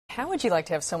How would you like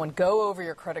to have someone go over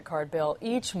your credit card bill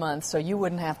each month so you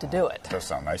wouldn't have to do it? Does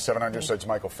sound nice. 700 Sites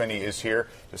Michael Finney is here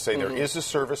to say there is a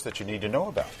service that you need to know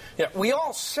about. Yeah, we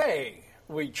all say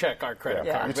we check our credit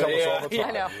card. You tell us all the time.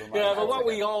 I know. Yeah, but what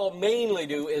we all mainly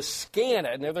do is scan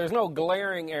it, and if there's no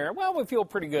glaring error, well, we feel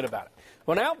pretty good about it.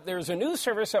 Well, now there's a new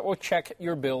service that will check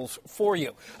your bills for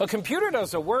you. A computer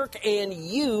does the work, and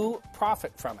you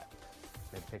profit from it.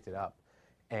 They picked it up.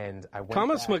 And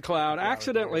Thomas McLeod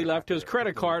accidentally left his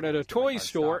credit card at a toy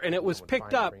store, and it was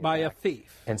picked up by a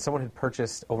thief. And someone had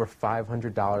purchased over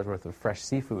 $500 worth of fresh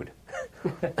seafood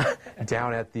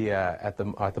down at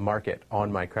the market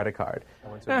on my credit card.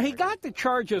 Now, he got the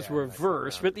charges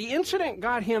reversed, but the incident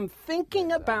got him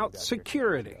thinking about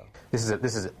security. This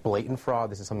is blatant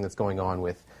fraud. This is something that's going on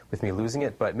with me losing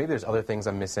it, but maybe there's other things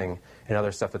I'm missing and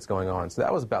other stuff that's going on. So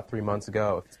that was about 3 months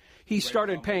ago. He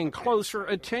started paying closer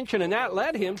attention, and that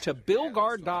led him to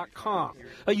BillGuard.com,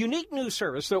 a unique new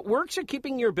service that works at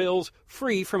keeping your bills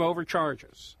free from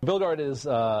overcharges. BillGuard is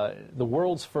the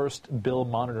world's first bill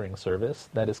monitoring service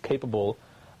that is capable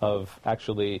of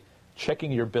actually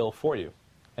checking your bill for you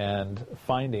and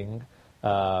finding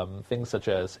things such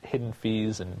as hidden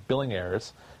fees and billing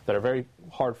errors that are very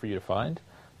hard for you to find,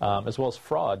 as well as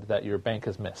fraud that your bank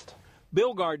has missed.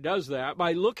 BillGuard does that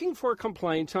by looking for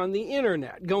complaints on the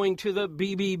Internet, going to the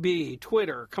BBB,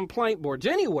 Twitter, complaint boards,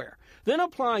 anywhere, then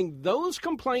applying those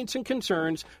complaints and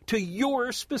concerns to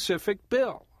your specific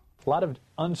bill. A lot of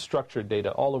unstructured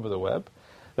data all over the web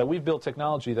that we've built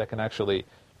technology that can actually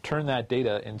turn that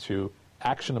data into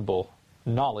actionable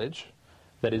knowledge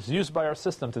that is used by our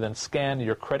system to then scan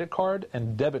your credit card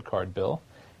and debit card bill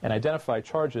and identify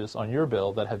charges on your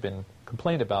bill that have been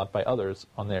complained about by others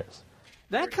on theirs.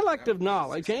 That collective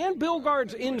knowledge and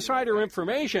BillGuard's insider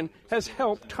information has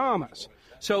helped Thomas.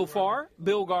 So far,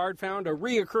 BillGuard found a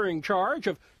reoccurring charge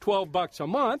of $12 a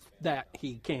month that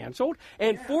he canceled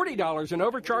and $40 in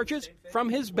overcharges from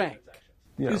his bank.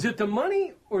 Yeah. Is it the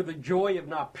money or the joy of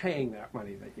not paying that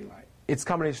money that you like? It's a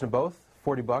combination of both.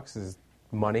 $40 is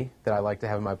money that I like to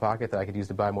have in my pocket that I could use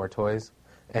to buy more toys,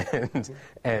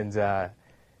 and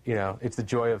you know, it's the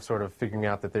joy of sort of figuring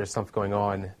out that there's something going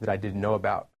on that I didn't know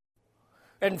about.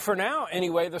 And for now,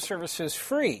 anyway, the service is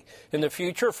free. In the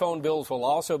future, phone bills will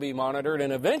also be monitored,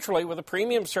 and eventually, with a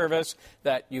premium service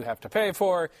that you have to pay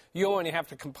for, you only have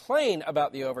to complain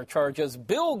about the overcharges.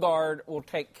 BillGuard will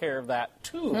take care of that,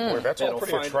 too. Boy, that's all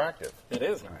pretty attractive. It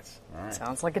is nice. All right.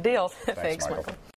 Sounds like a deal. Thanks, Michael.